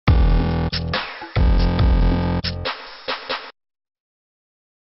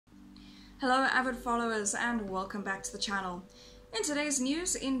Hello avid followers and welcome back to the channel. In today's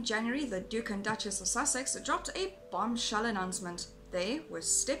news, in January the Duke and Duchess of Sussex dropped a bombshell announcement. They were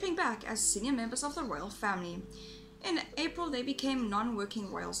stepping back as senior members of the royal family. In April they became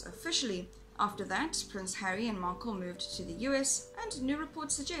non-working royals officially. After that, Prince Harry and Markle moved to the US and new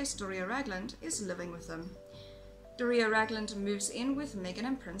reports suggest Doria Ragland is living with them. Doria Ragland moves in with Meghan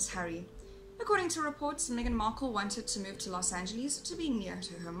and Prince Harry. According to reports, Meghan Markle wanted to move to Los Angeles to be near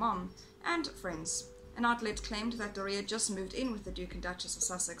to her mom and friends. An outlet claimed that Doria just moved in with the Duke and Duchess of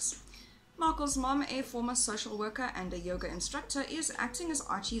Sussex. Markle's mom, a former social worker and a yoga instructor, is acting as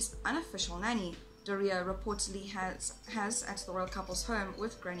Archie's unofficial nanny. Doria reportedly has at the royal couple's home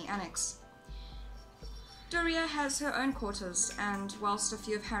with Granny Annex. Doria has her own quarters, and whilst a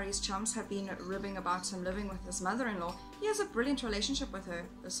few of Harry's chums have been ribbing about him living with his mother-in-law, he has a brilliant relationship with her,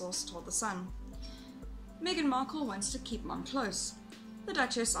 the source told The Sun. Meghan Markle wants to keep mom close. The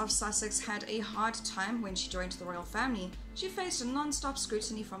Duchess of Sussex had a hard time when she joined the royal family. She faced non-stop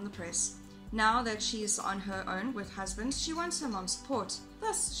scrutiny from the press. Now that she's on her own with husband, she wants her mom's support,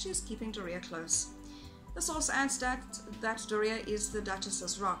 thus she's keeping Doria close. The source adds that Doria is the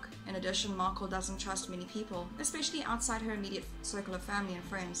Duchess's rock. In addition, Markle doesn't trust many people, especially outside her immediate circle of family and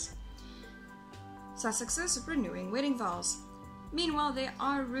friends. Sussexes renewing wedding vows. Meanwhile, there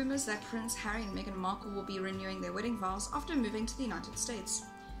are rumors that Prince Harry and Meghan Markle will be renewing their wedding vows after moving to the United States.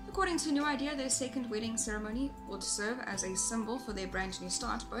 According to New Idea, their second wedding ceremony would serve as a symbol for their brand new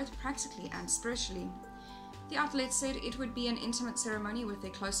start, both practically and spiritually. The outlet said it would be an intimate ceremony with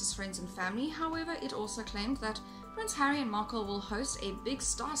their closest friends and family. However, it also claimed that Prince Harry and Markle will host a big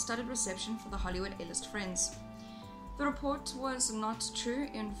star-studded reception for the Hollywood A-list friends. The report was not true.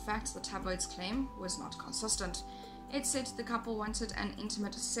 In fact, the tabloid's claim was not consistent. It said the couple wanted an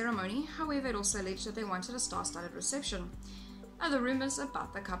intimate ceremony. However, it also alleged that they wanted a star-studded reception. Other rumors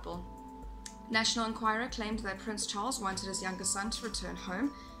about the couple. National Enquirer claimed that Prince Charles wanted his younger son to return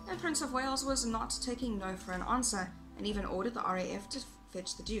home, and Prince of Wales was not taking no for an answer, and even ordered the RAF to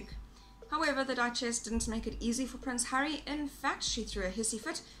fetch the Duke. However, the Duchess didn't make it easy for Prince Harry. In fact, she threw a hissy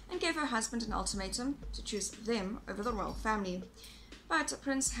fit and gave her husband an ultimatum to choose them over the royal family. But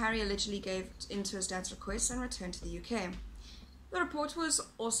Prince Harry allegedly gave in to his dad's request and returned to the UK. The report was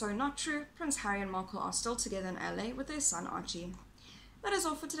also not true. Prince Harry and Markle are still together in LA with their son Archie. That is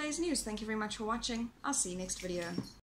all for today's news. Thank you very much for watching. I'll see you next video.